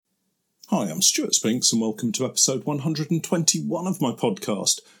Hi, I'm Stuart Spinks and welcome to episode 121 of my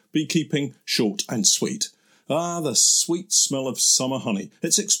podcast, Beekeeping Short and Sweet. The sweet smell of summer honey.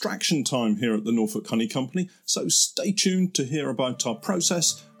 It's extraction time here at the Norfolk Honey Company, so stay tuned to hear about our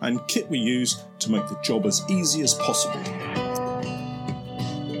process and kit we use to make the job as easy as possible.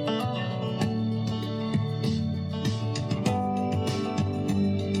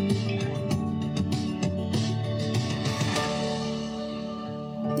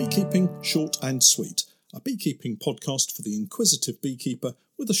 Beekeeping Short and Sweet, a beekeeping podcast for the inquisitive beekeeper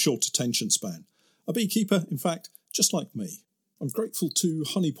with a short attention span. A beekeeper, in fact, just like me. I'm grateful to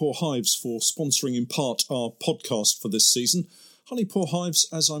Honeypore Hives for sponsoring in part our podcast for this season. Honeypore Hives,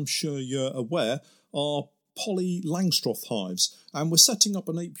 as I'm sure you're aware, are Polly Langstroth hives, and we're setting up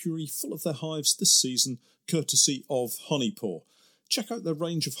an apiary full of their hives this season, courtesy of Honeypore. Check out their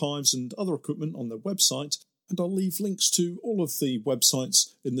range of hives and other equipment on their website, and I'll leave links to all of the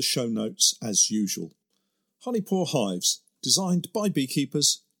websites in the show notes as usual. Honeypore Hives, designed by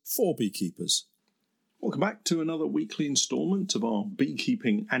beekeepers for beekeepers. Welcome back to another weekly instalment of our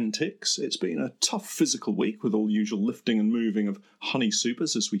beekeeping antics. It's been a tough physical week with all the usual lifting and moving of honey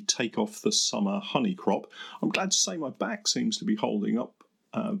supers as we take off the summer honey crop. I'm glad to say my back seems to be holding up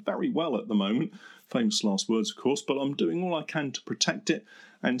very well at the moment. Famous last words, of course, but I'm doing all I can to protect it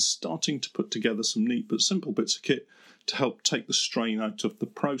and starting to put together some neat but simple bits of kit to help take the strain out of the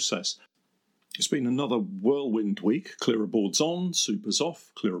process. It's been another whirlwind week. Clearer boards on, supers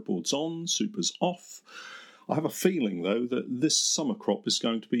off, clearer boards on, supers off. I have a feeling, though, that this summer crop is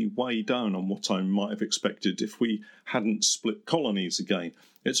going to be way down on what I might have expected if we hadn't split colonies again.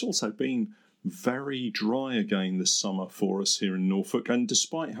 It's also been very dry again this summer for us here in Norfolk, and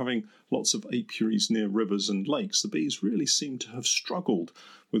despite having lots of apiaries near rivers and lakes, the bees really seem to have struggled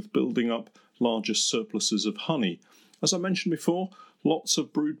with building up larger surpluses of honey. As I mentioned before, lots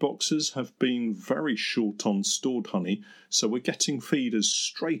of brood boxes have been very short on stored honey, so we're getting feeders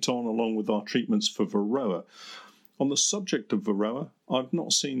straight on along with our treatments for Varroa. On the subject of Varroa, I've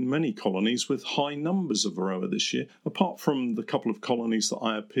not seen many colonies with high numbers of Varroa this year, apart from the couple of colonies that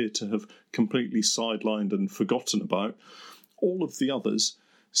I appear to have completely sidelined and forgotten about. All of the others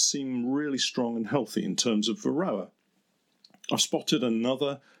seem really strong and healthy in terms of Varroa. I've spotted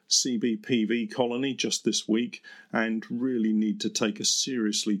another CBPV colony just this week and really need to take a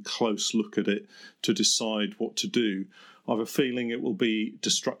seriously close look at it to decide what to do. I have a feeling it will be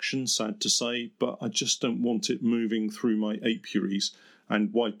destruction, sad to say, but I just don't want it moving through my apiaries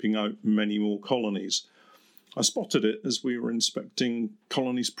and wiping out many more colonies. I spotted it as we were inspecting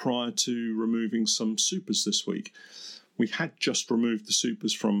colonies prior to removing some supers this week. We had just removed the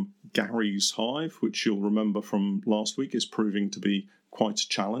supers from Gary's hive, which you'll remember from last week is proving to be quite a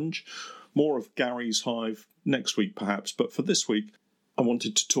challenge. More of Gary's hive next week perhaps, but for this week I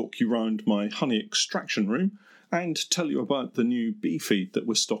wanted to talk you round my honey extraction room and tell you about the new bee feed that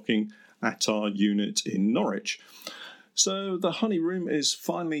we're stocking at our unit in Norwich. So the honey room is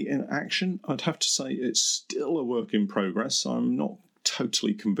finally in action. I'd have to say it's still a work in progress. I'm not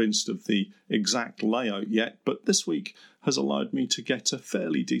totally convinced of the exact layout yet, but this week has allowed me to get a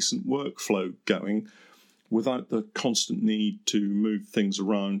fairly decent workflow going without the constant need to move things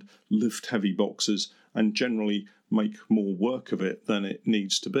around, lift heavy boxes, and generally make more work of it than it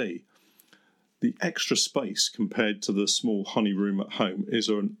needs to be. The extra space compared to the small honey room at home is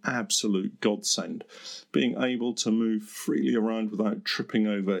an absolute godsend. Being able to move freely around without tripping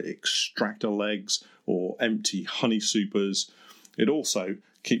over extractor legs or empty honey supers. It also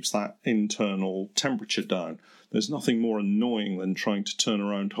keeps that internal temperature down. There's nothing more annoying than trying to turn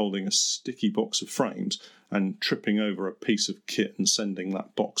around holding a sticky box of frames and tripping over a piece of kit and sending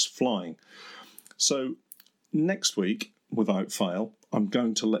that box flying. So next week, without fail, I'm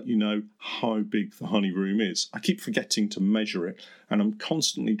going to let you know how big the honey room is. I keep forgetting to measure it, and I'm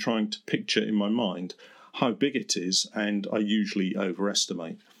constantly trying to picture in my mind how big it is, and I usually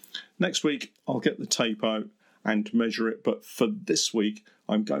overestimate. Next week, I'll get the tape out and measure it, but for this week,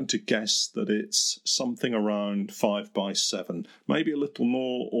 I'm going to guess that it's something around 5 by 7, maybe a little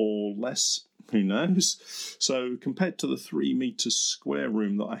more or less, who knows? So compared to the 3 metres square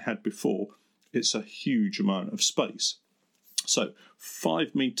room that I had before, it's a huge amount of space. So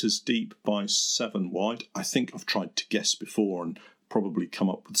 5 metres deep by 7 wide. I think I've tried to guess before and probably come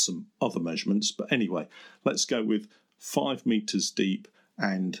up with some other measurements. But anyway, let's go with 5 metres deep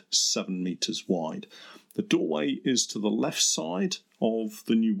and 7 metres wide. The doorway is to the left side of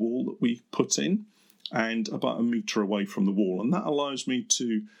the new wall that we put in and about 1 metre away from the wall. And that allows me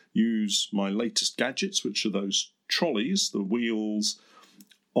to use my latest gadgets, which are those trolleys, the wheels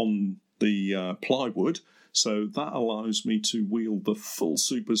on the plywood, So that allows me to wheel the full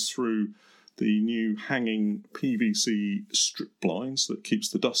supers through the new hanging PVC strip blinds that keeps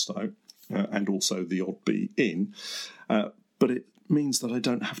the dust out and also the odd bee in. But it means that I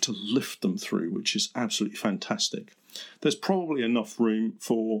don't have to lift them through, which is absolutely fantastic. There's probably enough room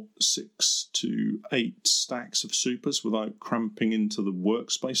for 6 to 8 stacks of supers without cramping into the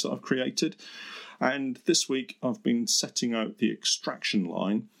workspace that I've created. And this week I've been setting out the extraction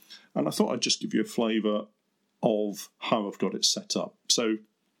line, and I thought I'd just give you a flavour of how I've got it set up. So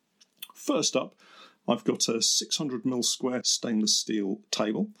first up, I've got a 600mm square stainless steel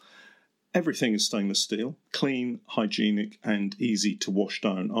table. Everything is stainless steel, clean, hygienic and easy to wash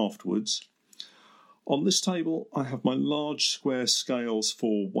down afterwards. On this table I have my large square scales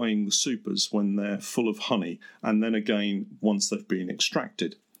for weighing the supers when they're full of honey, and then again once they've been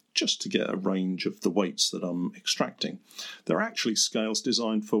extracted, just to get a range of the weights that I'm extracting. They're actually scales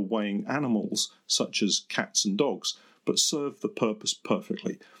designed for weighing animals such as cats and dogs, but serve the purpose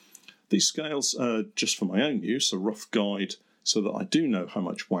perfectly. These scales are just for my own use, a rough guide so that I do know how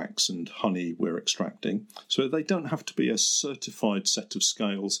much wax and honey we're extracting, so they don't have to be a certified set of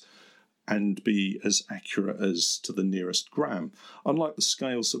scales and be as accurate as to the nearest gram. Unlike the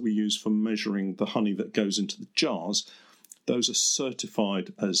scales that we use for measuring the honey that goes into the jars, those are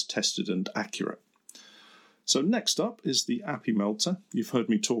certified as tested and accurate. So next up is the Appy Melter. You've heard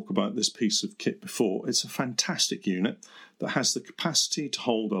me talk about this piece of kit before. It's a fantastic unit that has the capacity to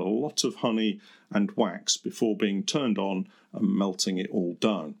hold a lot of honey and wax before being turned on and melting it all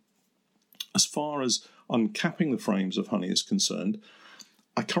down. As far as uncapping the frames of honey is concerned,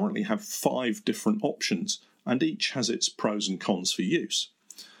 I currently have 5 different options, and each has its pros and cons for use.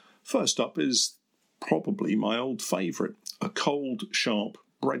 First up is probably my old favourite, a cold, sharp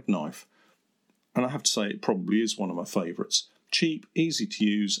bread knife. And I have to say it probably is one of my favourites. Cheap, easy to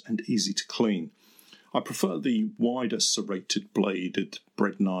use and easy to clean. I prefer the wider serrated bladed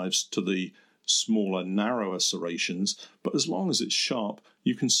bread knives to the smaller, narrower serrations, but as long as it's sharp,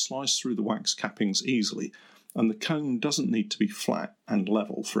 you can slice through the wax cappings easily, and the cone doesn't need to be flat and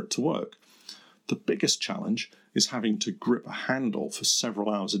level for it to work. The biggest challenge is having to grip a handle for several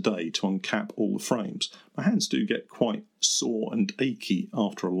hours a day to uncap all the frames. My hands do get quite sore and achy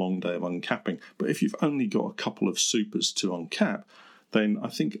after a long day of uncapping, but if you've only got a couple of supers to uncap, then I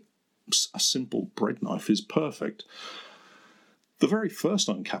think a simple bread knife is perfect. The very first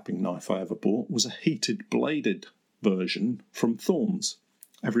uncapping knife I ever bought was a heated bladed version from Thorns.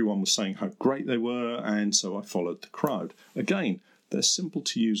 Everyone was saying how great they were, and so I followed the crowd. Again, they're simple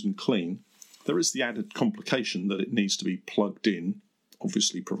to use and clean. There is the added complication that it needs to be plugged in,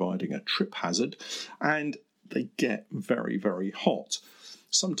 obviously providing a trip hazard, and they get very, very hot.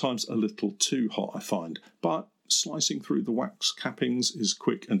 Sometimes a little too hot, I find, but slicing through the wax cappings is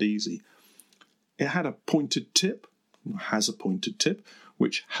quick and easy. It has a pointed tip,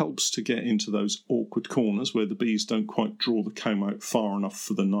 which helps to get into those awkward corners where the bees don't quite draw the comb out far enough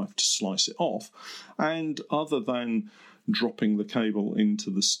for the knife to slice it off, and other than dropping the cable into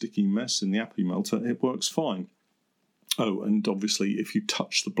the sticky mess in the Appy Melter, it works fine. Oh, and obviously if you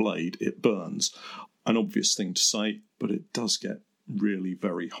touch the blade, it burns. An obvious thing to say, but it does get really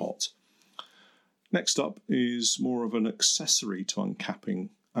very hot. Next up is more of an accessory to uncapping,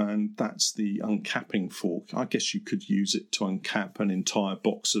 and that's the uncapping fork. I guess you could use it to uncap an entire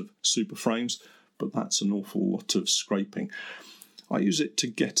box of super frames, but that's an awful lot of scraping. I use it to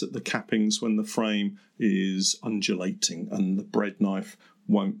get at the cappings when the frame is undulating and the bread knife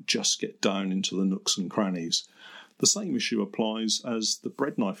won't just get down into the nooks and crannies. The same issue applies as the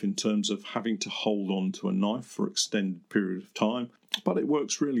bread knife in terms of having to hold on to a knife for an extended period of time, but it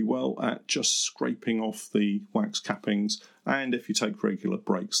works really well at just scraping off the wax cappings, and if you take regular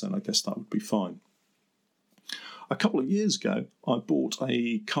breaks then I guess that would be fine. A couple of years ago I bought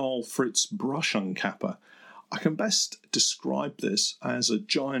a Carl Fritz brush uncapper. I can best describe this as a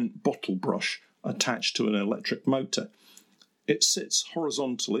giant bottle brush attached to an electric motor. It sits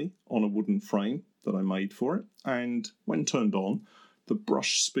horizontally on a wooden frame that I made for it, and when turned on, the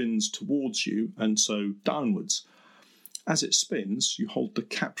brush spins towards you and so downwards. As it spins, you hold the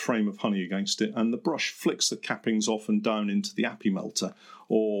capped frame of honey against it, and the brush flicks the cappings off and down into the Appy Melter,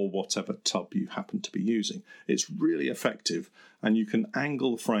 or whatever tub you happen to be using. It's really effective, and you can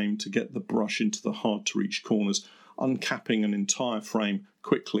angle the frame to get the brush into the hard-to-reach corners, uncapping an entire frame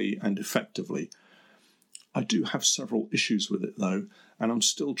quickly and effectively. I do have several issues with it though, and I'm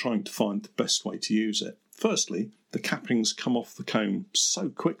still trying to find the best way to use it. Firstly, the cappings come off the comb so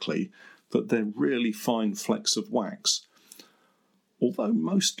quickly that they're really fine flecks of wax. Although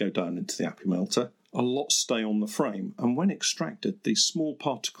most go down into the Appy Melter, a lot stay on the frame, and when extracted, these small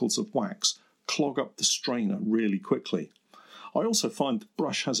particles of wax clog up the strainer really quickly. I also find the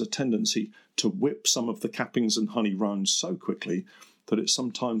brush has a tendency to whip some of the cappings and honey round so quickly that it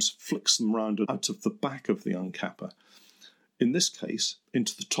sometimes flicks them round out of the back of the uncapper. In this case,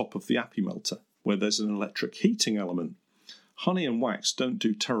 into the top of the Appy melter, where there's an electric heating element. Honey and wax don't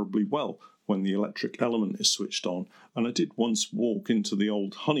do terribly well when the electric element is switched on, and I did once walk into the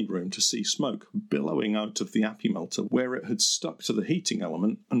old honey room to see smoke billowing out of the Appy melter where it had stuck to the heating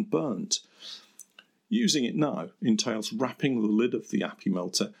element and burnt. Using it now entails wrapping the lid of the Appy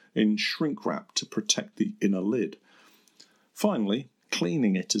melter in shrink wrap to protect the inner lid. Finally,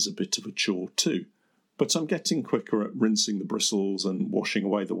 cleaning it is a bit of a chore too, but I'm getting quicker at rinsing the bristles and washing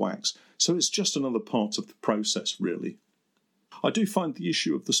away the wax, so it's just another part of the process really. I do find the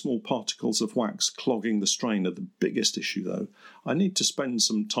issue of the small particles of wax clogging the strainer the biggest issue though. I need to spend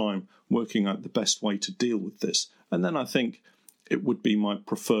some time working out the best way to deal with this, and then I think it would be my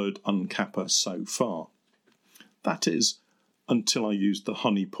preferred uncapper so far. That is, until I used the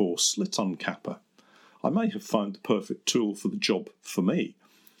Honey Pour Slit Uncapper. I may have found the perfect tool for the job for me.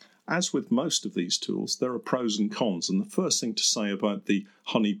 As with most of these tools, there are pros and cons, and the first thing to say about the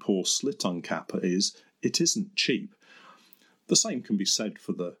Honey Pour Slit Uncapper is it isn't cheap. The same can be said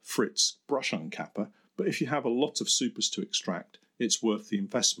for the Fritz Brush Uncapper, but if you have a lot of supers to extract, it's worth the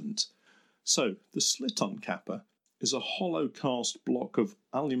investment. So, the Slit Uncapper is a hollow cast block of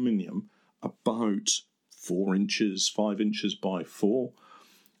aluminium about 4 inches, 5 inches by 4,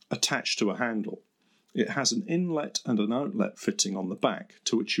 attached to a handle. It has an inlet and an outlet fitting on the back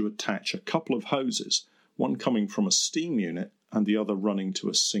to which you attach a couple of hoses, one coming from a steam unit and the other running to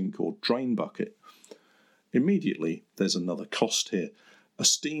a sink or drain bucket. Immediately, there's another cost here, a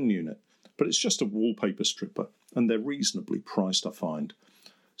steam unit, but it's just a wallpaper stripper and they're reasonably priced, I find.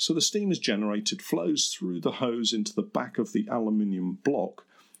 So the steam is generated, flows through the hose into the back of the aluminium block,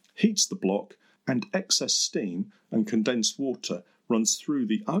 heats the block, and excess steam and condensed water runs through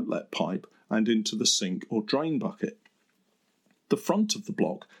the outlet pipe and into the sink or drain bucket. The front of the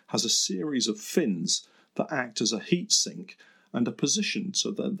block has a series of fins that act as a heat sink and are positioned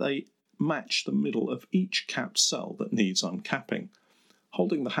so that they match the middle of each capped cell that needs uncapping.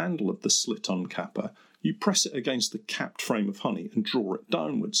 Holding the handle of the slit uncapper, you press it against the capped frame of honey and draw it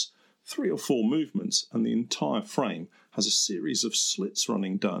downwards. 3 or 4 movements and the entire frame has a series of slits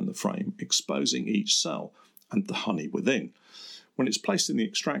running down the frame, exposing each cell and the honey within. When it's placed in the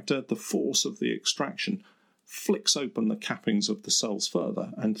extractor, the force of the extraction flicks open the cappings of the cells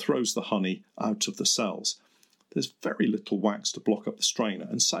further and throws the honey out of the cells. There's very little wax to block up the strainer,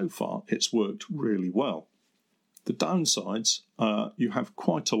 and so far it's worked really well. The downsides are you have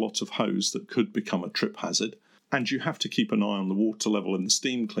quite a lot of hose that could become a trip hazard, and you have to keep an eye on the water level in the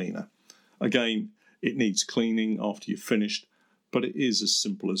steam cleaner. Again, it needs cleaning after you've finished, but it is as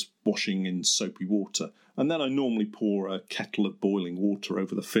simple as washing in soapy water, and then I normally pour a kettle of boiling water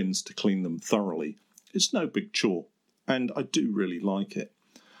over the fins to clean them thoroughly. It's no big chore, and I do really like it.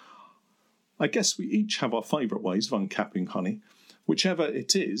 I guess we each have our favourite ways of uncapping honey. Whichever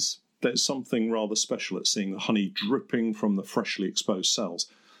it is, there's something rather special at seeing the honey dripping from the freshly exposed cells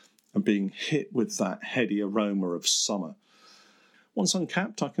and being hit with that heady aroma of summer. Once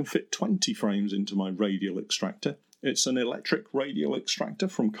uncapped, I can fit 20 frames into my radial extractor. It's an electric radial extractor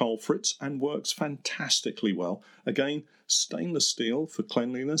from Carl Fritz and works fantastically well. Again, stainless steel for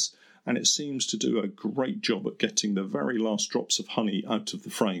cleanliness, and it seems to do a great job at getting the very last drops of honey out of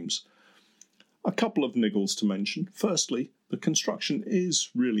the frames. A couple of niggles to mention. Firstly, the construction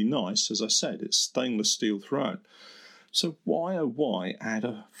is really nice. As I said, it's stainless steel throughout. So why add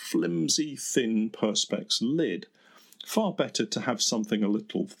a flimsy, thin Perspex lid? Far better to have something a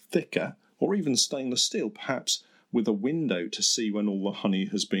little thicker, or even stainless steel, perhaps with a window to see when all the honey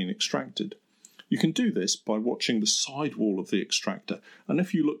has been extracted. You can do this by watching the sidewall of the extractor, and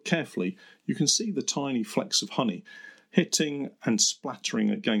if you look carefully, you can see the tiny flecks of honey hitting and splattering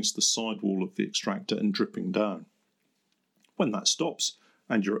against the sidewall of the extractor and dripping down. When that stops,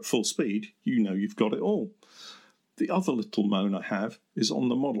 and you're at full speed, you know you've got it all. The other little moan I have is on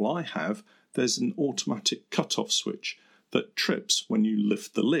the model I have, there's an automatic cut-off switch that trips when you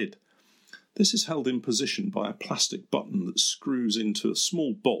lift the lid. This is held in position by a plastic button that screws into a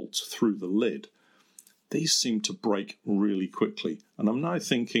small bolt through the lid. These seem to break really quickly, and I'm now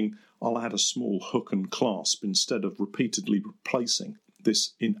thinking I'll add a small hook and clasp instead of repeatedly replacing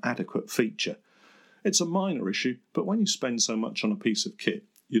this inadequate feature. It's a minor issue, but when you spend so much on a piece of kit,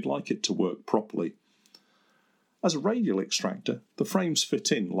 you'd like it to work properly. As a radial extractor, the frames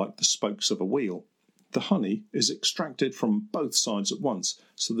fit in like the spokes of a wheel. The honey is extracted from both sides at once,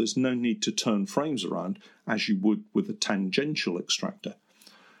 so there's no need to turn frames around as you would with a tangential extractor.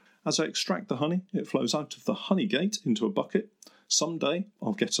 As I extract the honey, it flows out of the honey gate into a bucket. Someday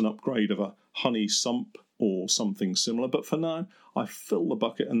I'll get an upgrade of a honey sump or something similar, but for now I fill the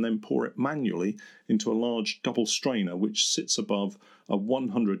bucket and then pour it manually into a large double strainer which sits above a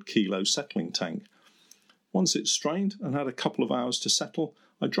 100 kilo settling tank. Once it's strained and had a couple of hours to settle,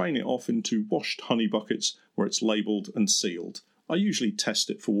 I drain it off into washed honey buckets where it's labelled and sealed. I usually test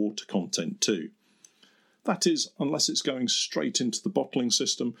it for water content too. That is, unless it's going straight into the bottling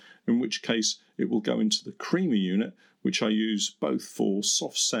system, in which case it will go into the creamer unit, which I use both for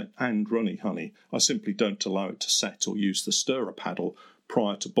soft set and runny honey. I simply don't allow it to set or use the stirrer paddle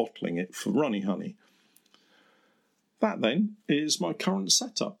prior to bottling it for runny honey. That then is my current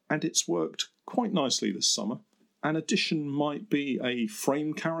setup, and it's worked quite nicely this summer. An addition might be a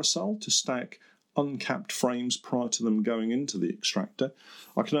frame carousel to stack uncapped frames prior to them going into the extractor.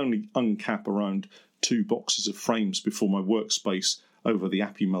 I can only uncap around 2 boxes of frames before my workspace over the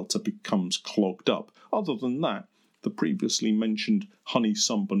Appy Melter becomes clogged up. Other than that, the previously mentioned honey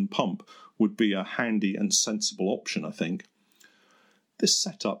sump and pump would be a handy and sensible option, I think. This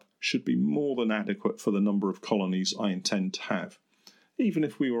setup should be more than adequate for the number of colonies I intend to have. Even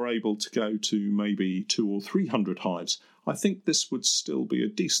if we were able to go to maybe 200 or 300 hives, I think this would still be a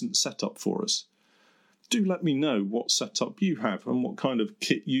decent setup for us. Do let me know what setup you have and what kind of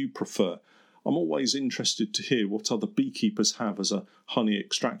kit you prefer. I'm always interested to hear what other beekeepers have as a honey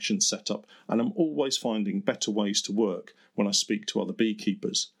extraction setup, and I'm always finding better ways to work when I speak to other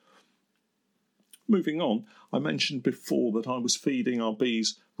beekeepers. Moving on, I mentioned before that I was feeding our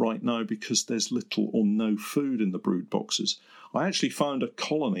bees right now because there's little or no food in the brood boxes. I actually found a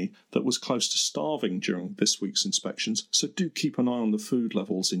colony that was close to starving during this week's inspections, so do keep an eye on the food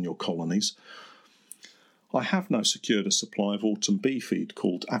levels in your colonies. I have now secured a supply of autumn bee feed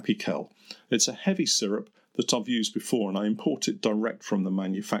called Apikel. It's a heavy syrup that I've used before, and I import it direct from the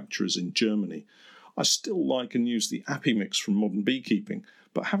manufacturers in Germany. I still like and use the Appy Mix from Modern Beekeeping,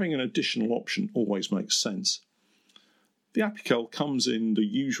 but having an additional option always makes sense. The Apikel comes in the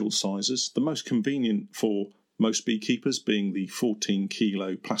usual sizes, the most convenient for most beekeepers being the 14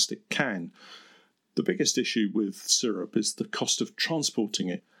 kilo plastic can. The biggest issue with syrup is the cost of transporting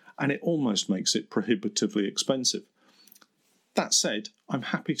it, and it almost makes it prohibitively expensive. That said, I'm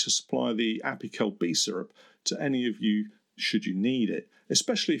happy to supply the Apikel bee syrup to any of you should you need it,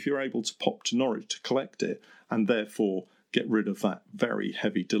 especially if you're able to pop to Norwich to collect it and therefore get rid of that very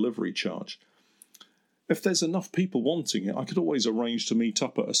heavy delivery charge. If there's enough people wanting it, I could always arrange to meet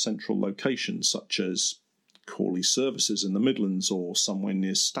up at a central location such as Corley Services in the Midlands or somewhere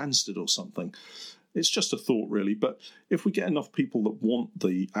near Stansted or something. It's just a thought really, but if we get enough people that want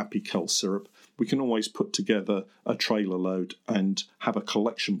the Apikel syrup, we can always put together a trailer load and have a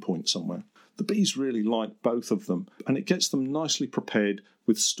collection point somewhere. The bees really like both of them, and it gets them nicely prepared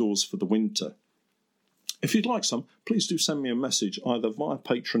with stores for the winter. If you'd like some, please do send me a message either via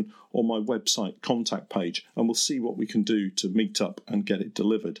Patreon or my website contact page, and we'll see what we can do to meet up and get it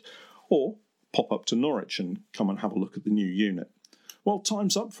delivered. Or pop up to Norwich and come and have a look at the new unit. Well,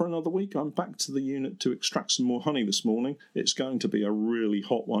 time's up for another week. I'm back to the unit to extract some more honey this morning. It's going to be a really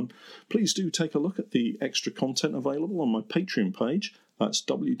hot one. Please do take a look at the extra content available on my Patreon page. That's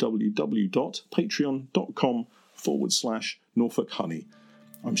www.patreon.com/Norfolk Honey.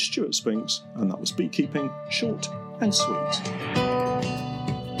 I'm Stuart Spinks, and that was Beekeeping Short and Sweet.